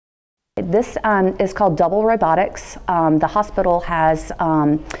This is called Double Robotics. The hospital has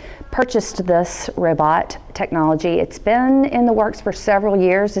purchased this robot technology. It's been in the works for several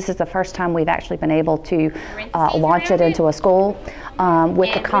years. This is the first time we've actually been able to launch it into a school,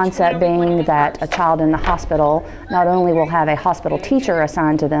 with the concept being that a child in the hospital not only will have a hospital teacher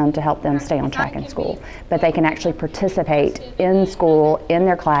assigned to them to help them stay on track in school, but they can actually participate in school, in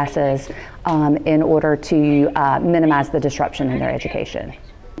their classes, in order to minimize the disruption in their education.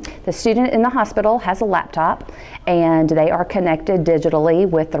 The student in the hospital has a laptop, and they are connected digitally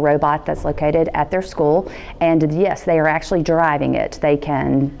with the robot that's located at their school. And yes, they are actually driving it. They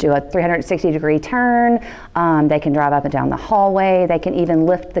can do a 360-degree turn. They can drive up and down the hallway. They can even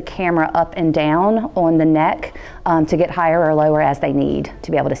lift the camera up and down on the neck to get higher or lower as they need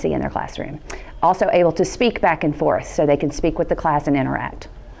to be able to see in their classroom. Also able to speak back and forth, so they can speak with the class and interact.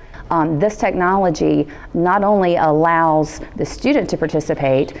 This technology not only allows the student to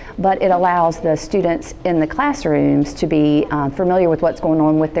participate, but it allows the students in the classrooms to be familiar with what's going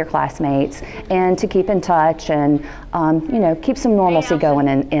on with their classmates and to keep in touch and keep some normalcy going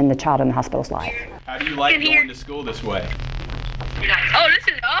in the child in the hospital's life. How do you like going to school this way? Oh, this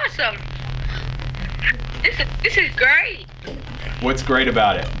is awesome. This is great. What's great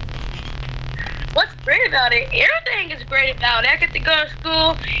about it? What's great about it? Everything is great about it. I get to go to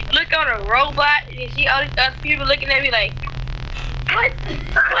school, look on a robot, and you see all these other people looking at me like, what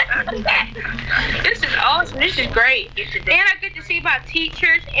is that? This is awesome. This is great. And I get to see my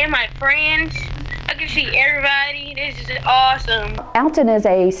teachers and my friends. I get to see everybody. This is awesome. Alton is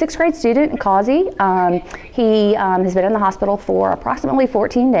a 6th grade student in Causey. He has been in the hospital for approximately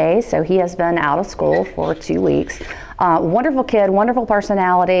 14 days, so he has been out of school for 2 weeks. Wonderful kid, wonderful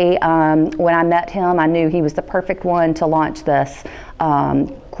personality. When I met him, I knew he was the perfect one to launch this.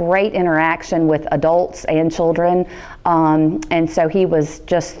 Great interaction with adults and children. And so he was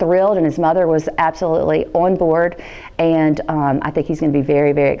just thrilled, and his mother was absolutely on board. And I think he's going to be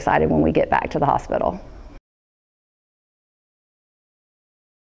very, very excited when we get back to the hospital.